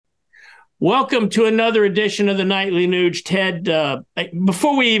Welcome to another edition of the Nightly Nuge. Ted,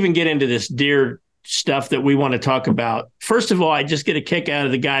 before we even get into this deer stuff that we want to talk about, first of all, I just get a kick out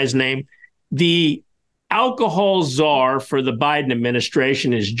of the guy's name. The alcohol czar for the Biden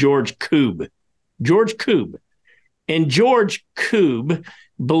administration is George Koob. George Koob. And George Koob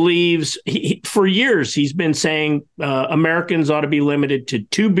believes, for years, he's been saying Americans ought to be limited to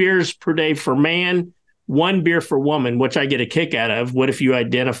 2 beers per day for man, 1 beer for woman, which I get a kick out of. What if you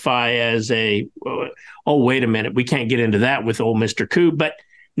identify as wait a minute, we can't get into that with old Mr. Koob. But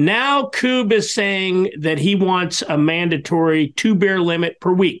now Koob is saying that he wants a mandatory 2 beer limit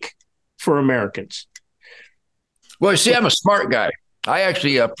per week for Americans. Well, you see, I'm a smart guy. I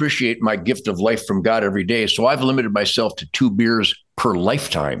actually appreciate my gift of life from God every day. So I've limited myself to 2 beers per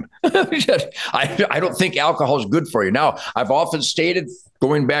lifetime. I don't think alcohol is good for you. Now, I've often stated,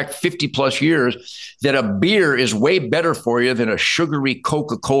 going back 50 plus years, that a beer is way better for you than a sugary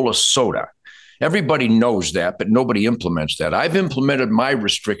Coca-Cola soda. Everybody knows that, but nobody implements that. I've implemented my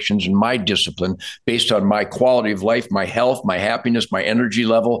restrictions and my discipline based on my quality of life, my health, my happiness, my energy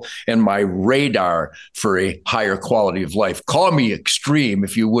level, and my radar for a higher quality of life. Call me extreme,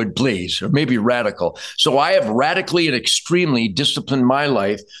 if you would, please, or maybe radical. So I have radically and extremely disciplined my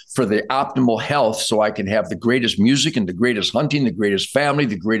life for the optimal health so I can have the greatest music and the greatest hunting, the greatest family,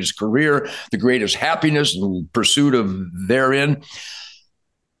 the greatest career, the greatest happiness and pursuit of therein.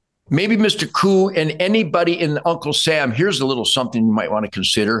 Maybe Mr. Koo and anybody in Uncle Sam, here's a little something you might want to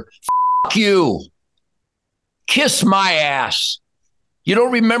consider. F*** you. Kiss my ass. You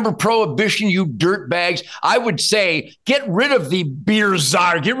don't remember Prohibition, you dirtbags? I would say get rid of the beer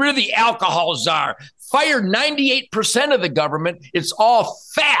czar. Get rid of the alcohol czar. Fire 98% of the government. It's all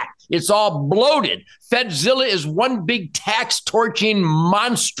fat. It's all bloated. Fedzilla is one big tax-torching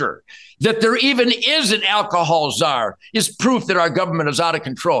monster. That there even is an alcohol czar is proof that our government is out of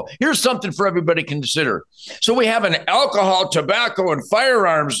control. Here's something for everybody to consider. So we have an alcohol, tobacco, and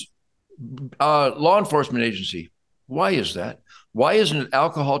firearms law enforcement agency. Why is that? Why isn't it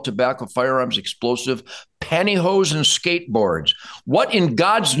alcohol, tobacco, firearms, explosive, pantyhose, and skateboards? What in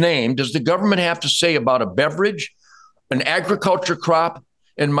God's name does the government have to say about a beverage, an agriculture crop,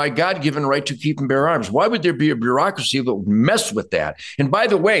 and my God-given right to keep and bear arms? Why would there be a bureaucracy that would mess with that? And by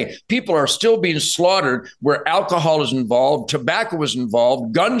the way, people are still being slaughtered where alcohol is involved, tobacco is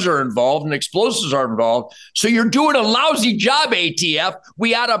involved, guns are involved, and explosives are involved. So you're doing a lousy job, ATF.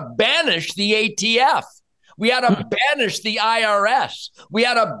 We ought to banish the ATF. We ought to banish the IRS. We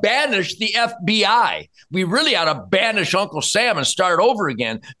ought to banish the FBI. We really ought to banish Uncle Sam and start over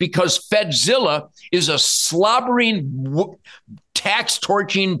again, because Fedzilla is a slobbering,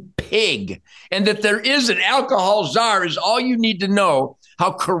 tax-torching pig. And that there is an alcohol czar is all you need to know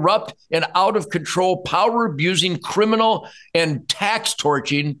how corrupt and out of control, power-abusing, criminal, and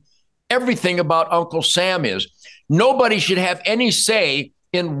tax-torching everything about Uncle Sam is. Nobody should have any say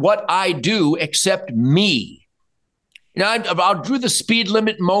in what I do except me. You know, I'll do the speed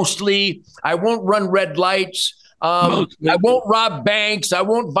limit mostly. I won't run red lights. I won't rob banks. I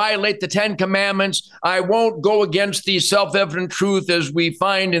won't violate the 10 Commandments. I won't go against the self-evident truth as we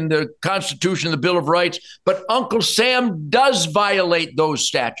find in the Constitution, the Bill of Rights. But Uncle Sam does violate those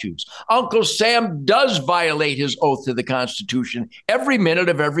statutes. Uncle Sam does violate his oath to the Constitution every minute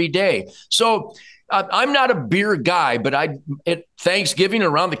of every day. So I'm not a beer guy, but at Thanksgiving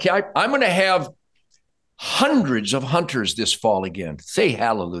around the camp, I'm going to have hundreds of hunters this fall again. Say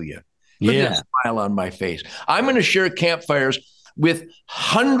hallelujah. Look at that smile on my face. I'm going to share campfires with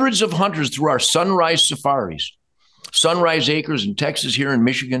hundreds of hunters through our Sunrise Safaris, Sunrise Acres in Texas, here in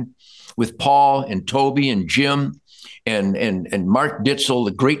Michigan, with Paul and Toby and Jim and Mark Ditzel,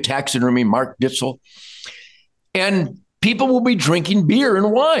 the great taxidermy Mark Ditzel. And people will be drinking beer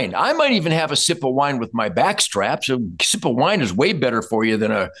and wine. I might even have a sip of wine with my backstraps. A sip of wine is way better for you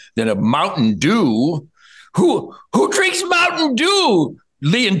than a Mountain Dew. Who drinks Mountain Dew?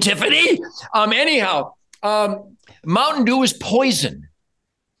 Lee and Tiffany. Mountain Dew is poison.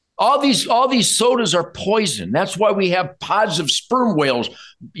 All these sodas are poison. That's why we have pods of sperm whales,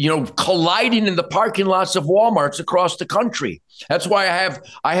 colliding in the parking lots of Walmarts across the country. That's why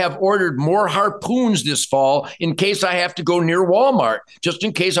I have ordered more harpoons this fall in case I have to go near Walmart, just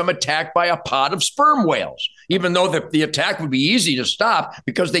in case I'm attacked by a pod of sperm whales, even though the attack would be easy to stop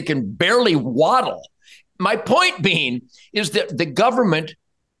because they can barely waddle. My point being is that the government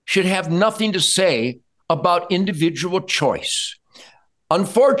should have nothing to say about individual choice.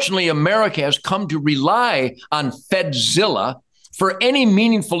 Unfortunately, America has come to rely on Fedzilla for any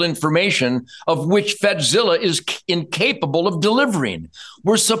meaningful information of which Fedzilla is incapable of delivering.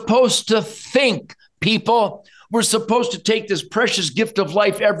 We're supposed to think, people. We're supposed to take this precious gift of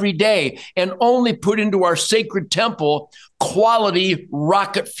life every day and only put into our sacred temple quality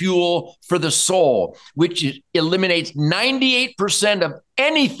rocket fuel for the soul, which eliminates 98% of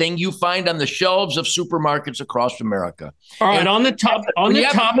anything you find on the shelves of supermarkets across America. All right,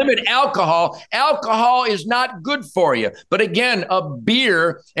 limit alcohol. Alcohol is not good for you. But again, a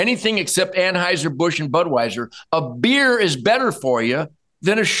beer, anything except Anheuser-Busch and Budweiser, a beer is better for you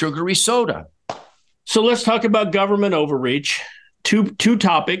than a sugary soda. So let's talk about government overreach. Two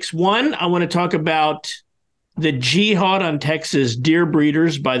topics. One, I want to talk about the jihad on Texas deer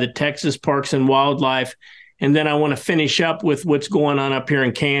breeders by the Texas Parks and Wildlife. And then I want to finish up with what's going on up here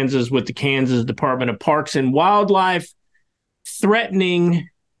in Kansas with the Kansas Department of Parks and Wildlife threatening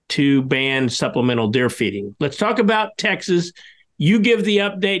to ban supplemental deer feeding. Let's talk about Texas. You give the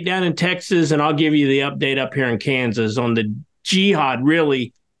update down in Texas, and I'll give you the update up here in Kansas on the jihad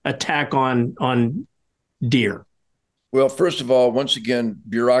really attack on deer. Well, first of all, once again,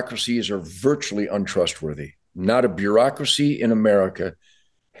 bureaucracies are virtually untrustworthy. Not a bureaucracy in America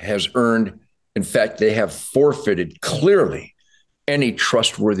has earned, in fact, they have forfeited clearly any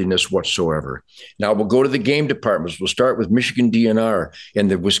trustworthiness whatsoever. Now we'll go to the game departments. We'll start with Michigan DNR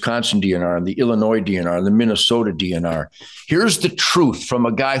and the Wisconsin DNR and the Illinois DNR and the Minnesota DNR. Here's the truth from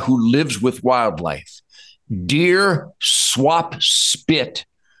a guy who lives with wildlife. Deer swap spit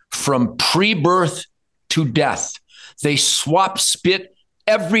from pre-birth to death. They swap spit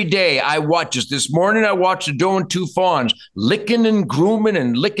every day. This morning, I watched a doe and two fawns licking and grooming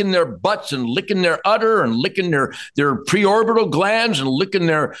and licking their butts and licking their udder and licking their preorbital glands and licking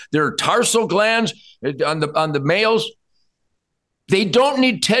their tarsal glands on the males. They don't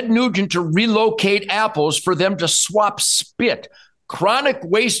need Ted Nugent to relocate apples for them to swap spit. Chronic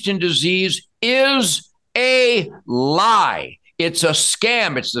wasting disease is a lie. It's a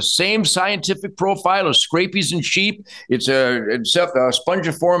scam. It's the same scientific profile as scabies in sheep. It's a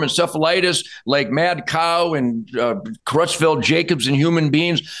spongiform encephalitis like mad cow and Crutchfield-Jacobs in human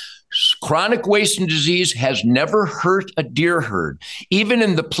beings. Chronic wasting disease has never hurt a deer herd. Even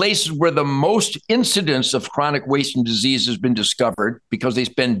in the places where the most incidence of chronic wasting disease has been discovered, because they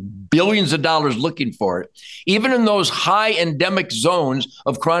spend billions of dollars looking for it, even in those high endemic zones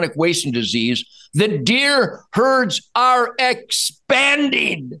of chronic wasting disease, the deer herds are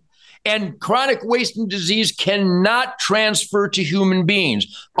expanding. And chronic wasting disease cannot transfer to human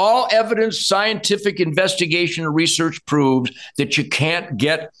beings. All evidence, scientific investigation, and research proves that you can't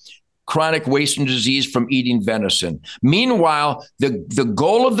get chronic wasting disease from eating venison. Meanwhile, the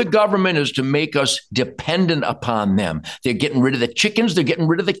goal of the government is to make us dependent upon them. They're getting rid of the chickens. They're getting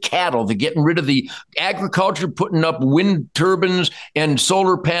rid of the cattle. They're getting rid of the agriculture, putting up wind turbines and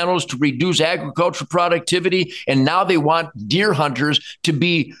solar panels to reduce agricultural productivity. And now they want deer hunters to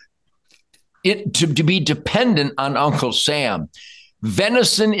be dependent on Uncle Sam.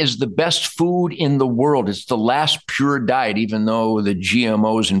 Venison is the best food in the world. It's the last pure diet, even though the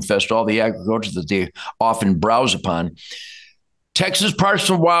GMOs infest all the agriculture that they often browse upon. Texas Parks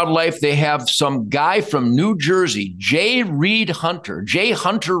and Wildlife, they have some guy from New Jersey, J.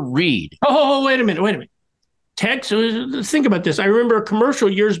 Hunter Reed. Oh, wait a minute. Texas, think about this. I remember a commercial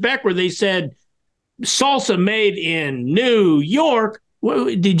years back where they said salsa made in New York.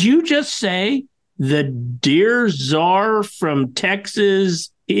 Did you just say the deer czar from Texas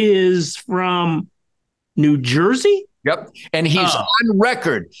is from New Jersey? Yep. And he's on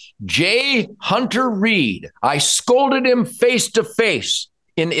record. J. Hunter Reed. I scolded him face to face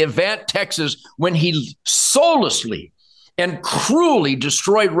in Event, Texas, when he soullessly and cruelly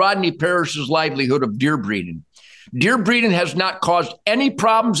destroyed Rodney Parrish's livelihood of deer breeding. Deer breeding has not caused any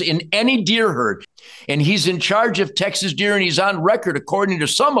problems in any deer herd. And he's in charge of Texas deer, and he's on record, according to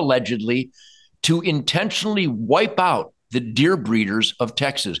some allegedly, to intentionally wipe out the deer breeders of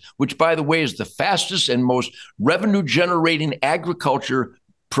Texas, which, by the way, is the fastest and most revenue-generating agriculture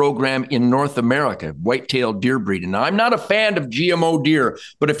program in North America, white-tailed deer breeding. Now, I'm not a fan of GMO deer,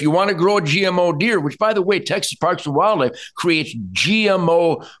 but if you want to grow a GMO deer, which, by the way, Texas Parks and Wildlife creates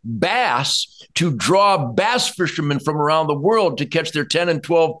GMO bass to draw bass fishermen from around the world to catch their 10 and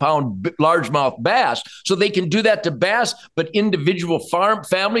 12-pound largemouth bass. So they can do that to bass, but individual farm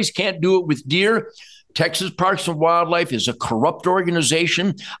families can't do it with deer. Texas Parks and Wildlife is a corrupt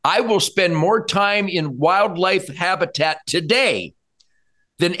organization. I will spend more time in wildlife habitat today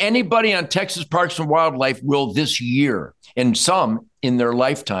than anybody on Texas Parks and Wildlife will this year, and some in their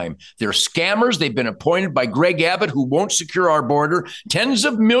lifetime. They're scammers. They've been appointed by Greg Abbott, who won't secure our border. Tens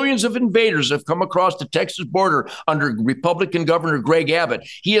of millions of invaders have come across the Texas border under Republican Governor Greg Abbott.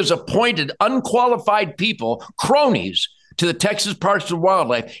 He has appointed unqualified people, cronies, to the Texas Parks and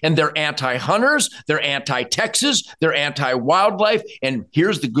Wildlife, and they're anti-hunters, they're anti-Texas, they're anti-wildlife. And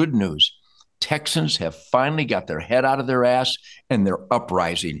here's the good news. Texans have finally got their head out of their ass, and they're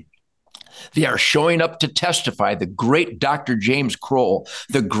uprising. They are showing up to testify. The great Dr. James Kroll,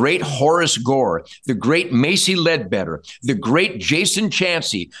 the great Horace Gore, the great Macy Ledbetter, the great Jason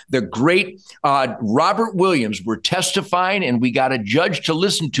Chancey, the great Robert Williams were testifying, and we got a judge to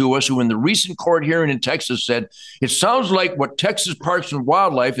listen to us who in the recent court hearing in Texas said, it sounds like what Texas Parks and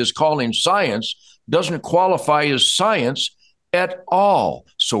Wildlife is calling science doesn't qualify as science at all.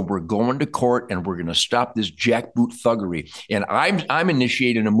 So we're going to court and we're going to stop this jackboot thuggery. And I'm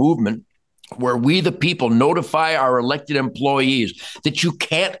initiating a movement where we, the people, notify our elected employees that you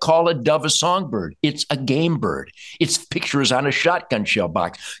can't call a dove a songbird. It's a game bird. Its picture is on a shotgun shell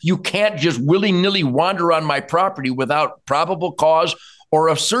box. You can't just willy-nilly wander on my property without probable cause or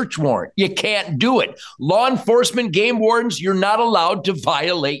a search warrant. You can't do it. Law enforcement, game wardens, you're not allowed to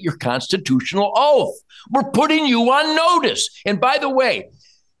violate your constitutional oath. We're putting you on notice. And by the way,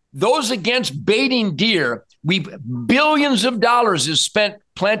 those against baiting deer, billions of dollars is spent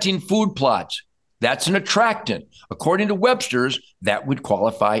planting food plots. That's an attractant. According to Webster's, that would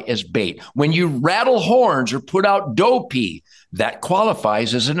qualify as bait. When you rattle horns or put out doe pee, that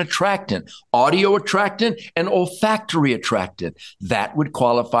qualifies as an attractant. Audio attractant and olfactory attractant, that would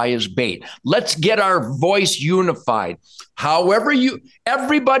qualify as bait. Let's get our voice unified.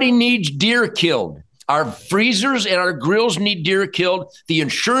 Everybody needs deer killed. Our freezers and our grills need deer killed. The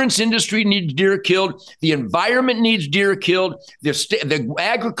insurance industry needs deer killed. The environment needs deer killed. The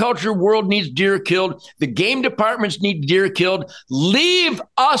agriculture world needs deer killed. The game departments need deer killed. Leave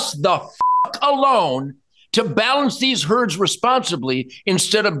us the fuck alone to balance these herds responsibly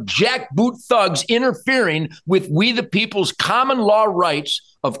instead of jackboot thugs interfering with we the people's common law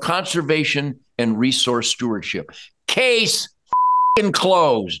rights of conservation and resource stewardship. Case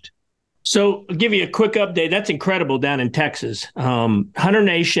closed. So I'll give you a quick update. That's incredible down in Texas. Hunter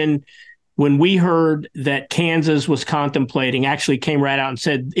Nation, when we heard that Kansas was actually came right out and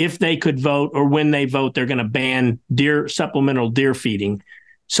said if they could vote or when they vote, they're going to ban supplemental deer feeding.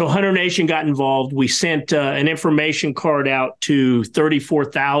 So Hunter Nation got involved. We sent an information card out to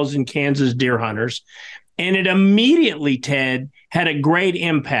 34,000 Kansas deer hunters, and it immediately, Ted, had a great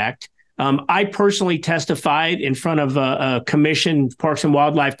impact. I personally testified in front of a commission, Parks and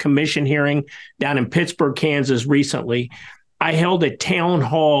Wildlife Commission hearing down in Pittsburgh, Kansas recently. I held a town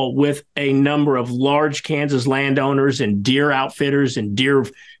hall with a number of large Kansas landowners and deer outfitters and deer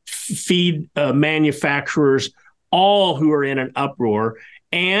feed manufacturers, all who are in an uproar.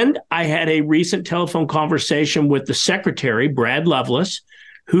 And I had a recent telephone conversation with the secretary, Brad Lovelace,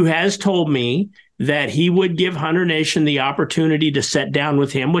 who has told me that he would give Hunter Nation the opportunity to sit down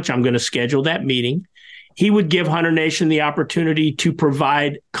with him, which I'm going to schedule that meeting. He would give Hunter Nation the opportunity to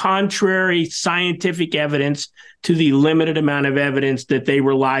provide contrary scientific evidence to the limited amount of evidence that they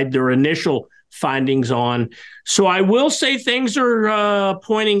relied their initial findings on. So I will say things are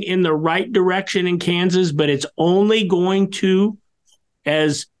pointing in the right direction in Kansas, but it's only going to,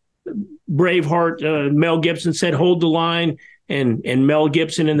 as Braveheart Mel Gibson said, hold the line. And Mel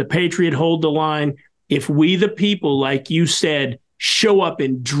Gibson and the Patriot hold the line. If we, the people, like you said, show up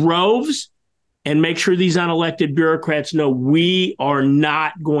in droves and make sure these unelected bureaucrats know we are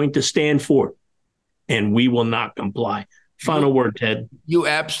not going to stand for it and we will not comply. Final word, Ted. You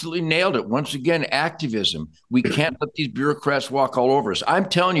absolutely nailed it. Once again, activism. We can't let these bureaucrats walk all over us. I'm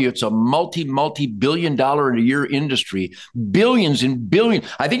telling you, it's a multi-billion-dollar a year industry, billions and billions.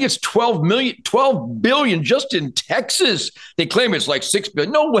 I think it's 12 billion just in Texas. They claim it's like 6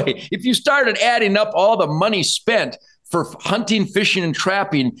 billion. No way. If you started adding up all the money spent for hunting, fishing, and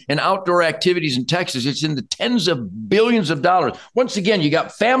trapping and outdoor activities in Texas, it's in the tens of billions of dollars. Once again, you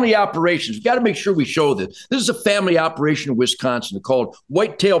got family operations. We've got to make sure we show this. This is a family operation in Wisconsin called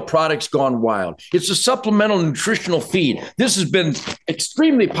Whitetail Products Gone Wild. It's a supplemental nutritional feed. This has been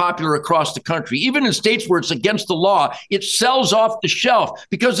extremely popular across the country. Even in states where it's against the law, it sells off the shelf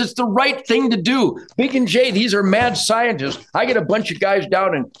because it's the right thing to do. Big and J, these are mad scientists. I get a bunch of guys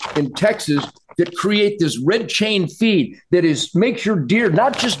down in Texas that create this red chain feed that makes your deer,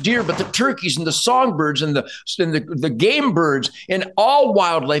 not just deer, but the turkeys and the songbirds and the game birds and all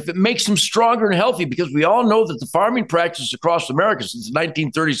wildlife. It makes them stronger and healthy because we all know that the farming practices across America since the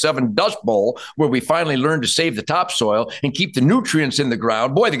 1937 Dust Bowl, where we finally learned to save the topsoil and keep the nutrients in the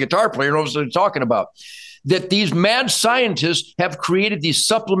ground. Boy, the guitar player knows what I'm talking about. That these mad scientists have created these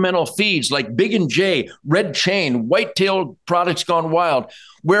supplemental feeds like Big and J, Red Chain, Whitetail Products Gone Wild,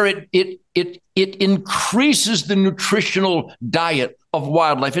 where it increases the nutritional diet of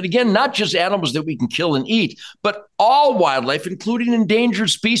wildlife. And again, not just animals that we can kill and eat, but all wildlife, including endangered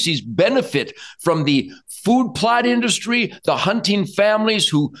species, benefit from the food plot industry, the hunting families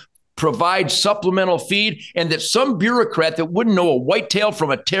who provide supplemental feed, and that some bureaucrat that wouldn't know a whitetail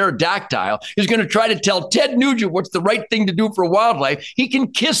from a pterodactyl is going to try to tell Ted Nugent what's the right thing to do for wildlife. He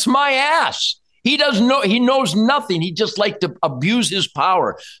can kiss my ass. He doesn't know. He knows nothing. He just likes to abuse his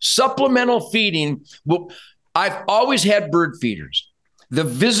power. Supplemental feeding. I've always had bird feeders. The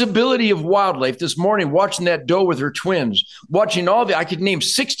visibility of wildlife this morning, watching that doe with her twins, watching I could name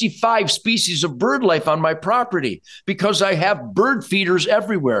 65 species of bird life on my property because I have bird feeders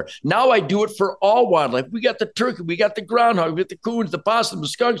everywhere. Now I do it for all wildlife. We got the turkey, we got the groundhog, we got the coons, the possum, the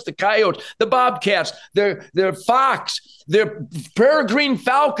skunks, the coyotes, the bobcats, the fox, the peregrine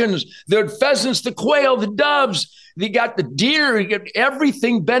falcons, the pheasants, the quail, the doves. You got the deer.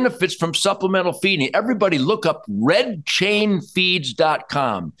 Everything benefits from supplemental feeding. Everybody look up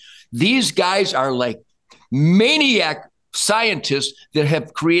redchainfeeds.com. These guys are like maniac scientists that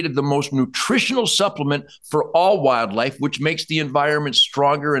have created the most nutritional supplement for all wildlife, which makes the environment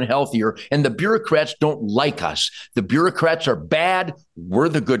stronger and healthier. And the bureaucrats don't like us. The bureaucrats are bad. We're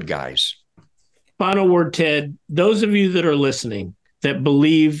the good guys. Final word, Ted. Those of you that are listening that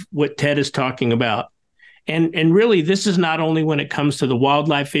believe what Ted is talking about, and really, this is not only when it comes to the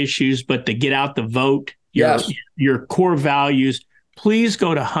wildlife issues, but to get out the vote, your core values, please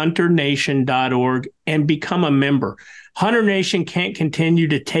go to hunternation.org and become a member. Hunter Nation can't continue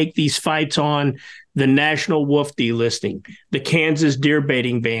to take these fights on: the national wolf delisting, the Kansas deer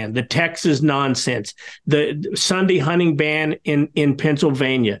baiting ban, the Texas nonsense, the Sunday hunting ban in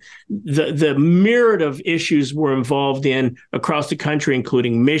Pennsylvania, the myriad of issues we're involved in across the country,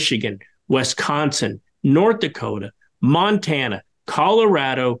 including Michigan, Wisconsin, North Dakota, Montana,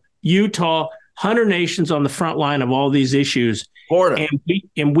 Colorado, Utah. Hunter Nation's on the front line of all these issues. Florida.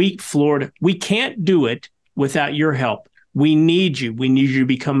 Florida. We can't do it without your help. We need you. We need you to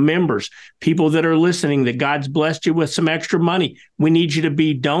become members. People that are listening, that God's blessed you with some extra money, we need you to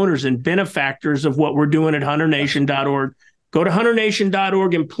be donors and benefactors of what we're doing at hunternation.org. Go to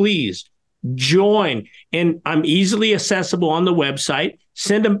hunternation.org and please join. And I'm easily accessible on the website.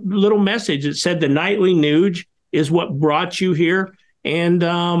 Send a little message that said the Nightly Nuge is what brought you here. And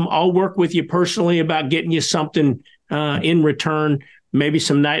I'll work with you personally about getting you something in return. Maybe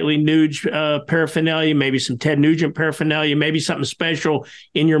some Nightly Nuge paraphernalia, maybe some Ted Nugent paraphernalia, maybe something special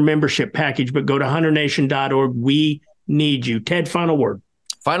in your membership package. But go to hunternation.org. We need you. Ted, final word.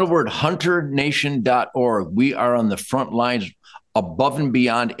 Final word, hunternation.org. We are on the front lines above and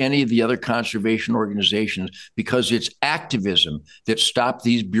beyond any of the other conservation organizations, because it's activism that stopped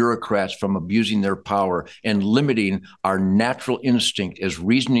these bureaucrats from abusing their power and limiting our natural instinct as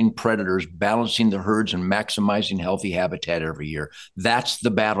reasoning predators, balancing the herds and maximizing healthy habitat every year. That's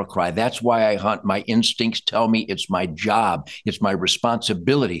the battle cry. That's why I hunt. My instincts tell me it's my job. It's my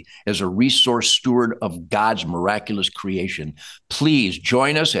responsibility as a resource steward of God's miraculous creation. Please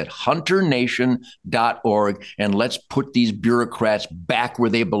join us at hunternation.org and let's put these bureaucrats back where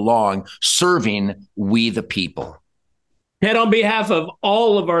they belong, serving we the people. Ted, on behalf of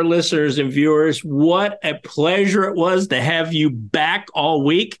all of our listeners and viewers, what a pleasure it was to have you back all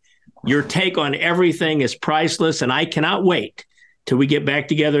week. Your take on everything is priceless, and I cannot wait till we get back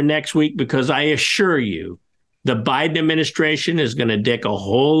together next week, because I assure you the Biden administration is going to dick a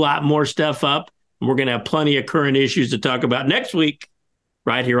whole lot more stuff up, and we're going to have plenty of current issues to talk about next week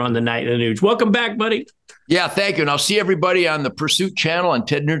right here on the Nightly Nuge. Welcome back, buddy. Yeah, thank you. And I'll see everybody on the Pursuit channel, on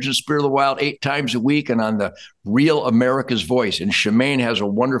Ted Nugent Spear of the Wild 8 times a week, and on the Real America's Voice. And Shemaine has a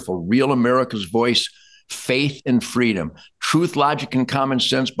wonderful Real America's Voice, Faith and Freedom, Truth, Logic, and Common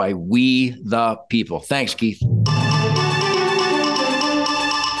Sense by We the People. Thanks, Keith.